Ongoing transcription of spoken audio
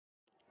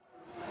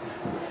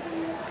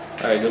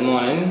Alright, good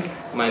morning.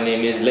 My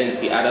name is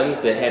Lenski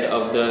Adams, the head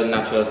of the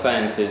Natural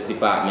Sciences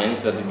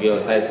Department at the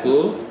Girls High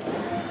School.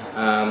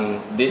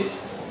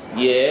 This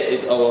year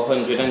is our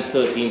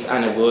 113th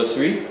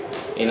anniversary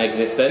in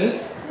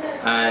existence,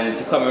 and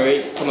to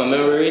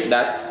commemorate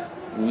that,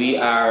 we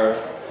are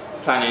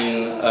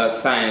planning a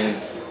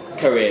science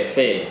career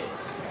fair.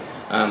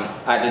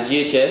 At the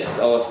GHS,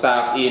 our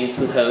staff aims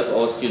to help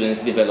our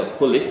students develop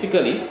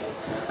holistically,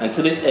 and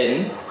to this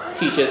end,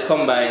 teachers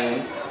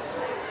combine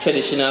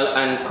traditional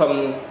and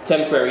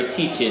contemporary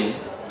teaching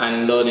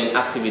and learning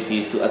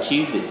activities to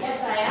achieve this.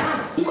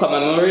 To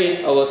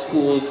commemorate our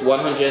school's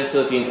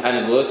 113th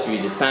anniversary,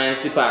 the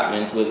science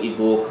department will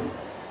evoke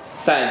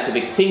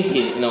scientific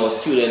thinking in our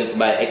students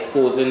by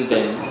exposing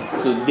them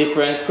to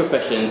different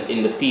professions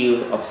in the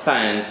field of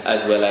science,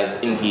 as well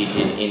as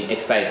engaging in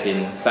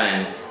exciting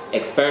science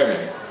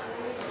experiments.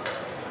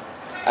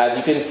 As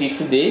you can see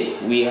today,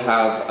 we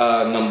have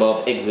a number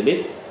of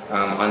exhibits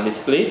on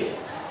display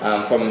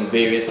from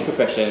various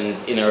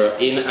professions in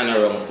and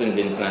around St.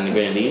 Vincent and the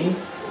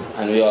Grenadines,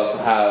 and we also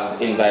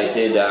have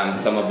invited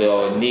some of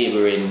our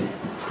neighboring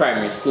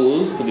primary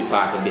schools to be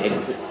part of the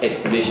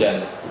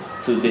exhibition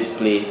to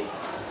display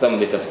some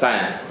bit of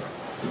science,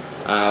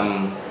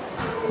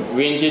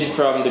 ranging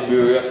from the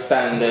Bureau of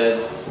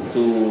Standards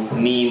to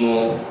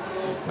NEMO,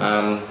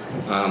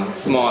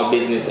 small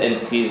business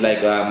entities like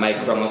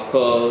Micron of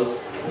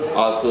Curls.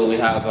 Also, we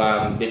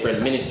have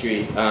different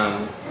ministry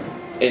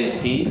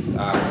entities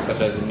such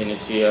as the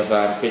Ministry of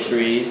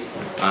Fisheries,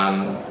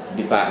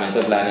 Department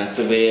of Land and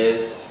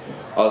Surveyors.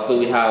 Also,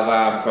 we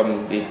have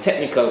from the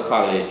Technical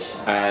College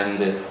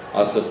and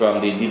also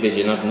from the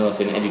Division of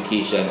Nursing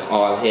Education,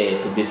 all here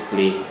to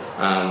display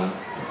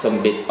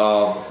some bit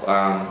of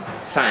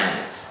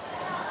science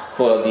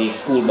for the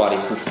school body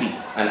to see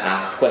and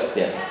ask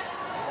questions.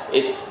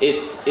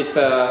 It's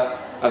a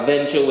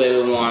venture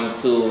where we want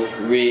to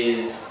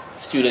raise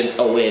students'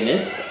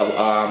 awareness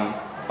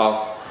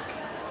of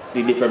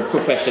the different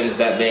professions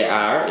that there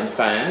are in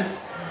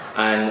science,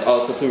 and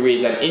also to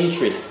raise an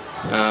interest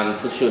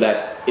to show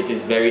that it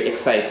is very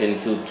exciting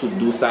to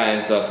do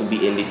science or to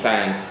be in the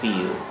science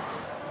field.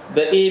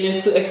 The aim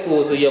is to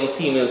expose the young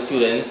female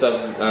students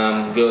of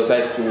Girls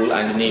High School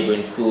and the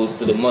neighboring schools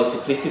to the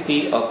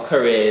multiplicity of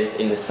careers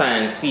in the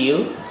science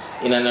field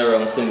in and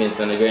around St.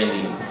 Vincent and the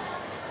Grenadines.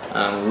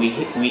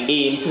 We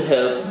aim to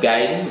help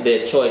guide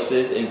their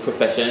choices in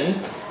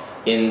professions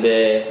in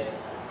the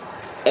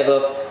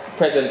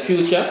ever-present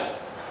future,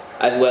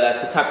 as well as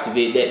to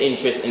captivate their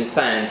interest in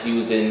science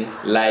using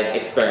live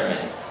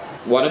experiments.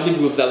 One of the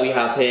groups that we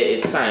have here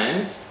is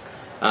Science,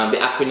 the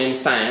acronym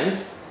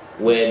Science,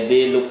 where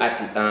they look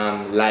at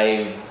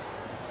live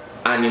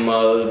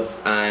animals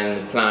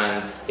and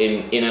plants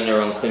in and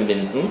around St.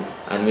 Vincent,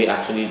 and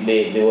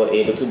they were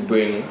able to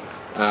bring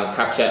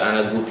capture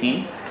an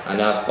agouti,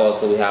 and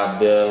also we have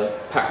the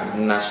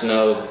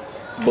national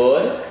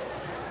bird,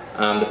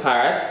 the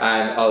parrot,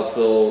 and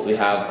also we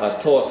have a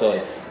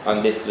tortoise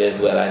on display as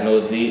well. I know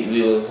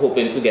we were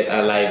hoping to get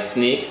a live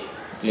snake,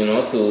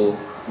 to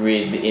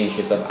raise the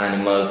interest of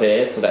animals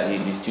here, so that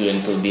the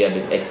students will be a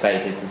bit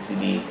excited to see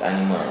these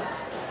animals.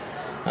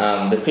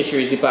 The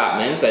fisheries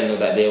department, I know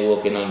that they're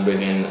working on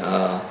bringing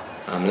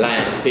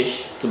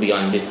lionfish to be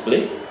on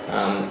display.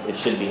 It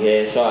should be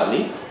here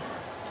shortly.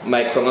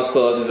 Micron, of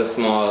course, is a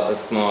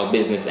small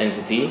business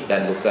entity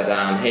that looks at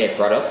hair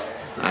products,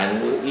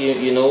 and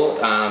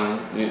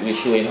we're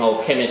showing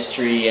how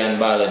chemistry and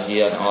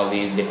biology and all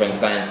these different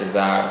sciences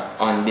are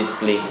on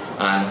display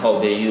and how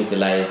they're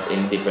utilized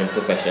in different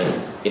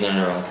professions in and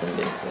around St.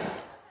 Vincent.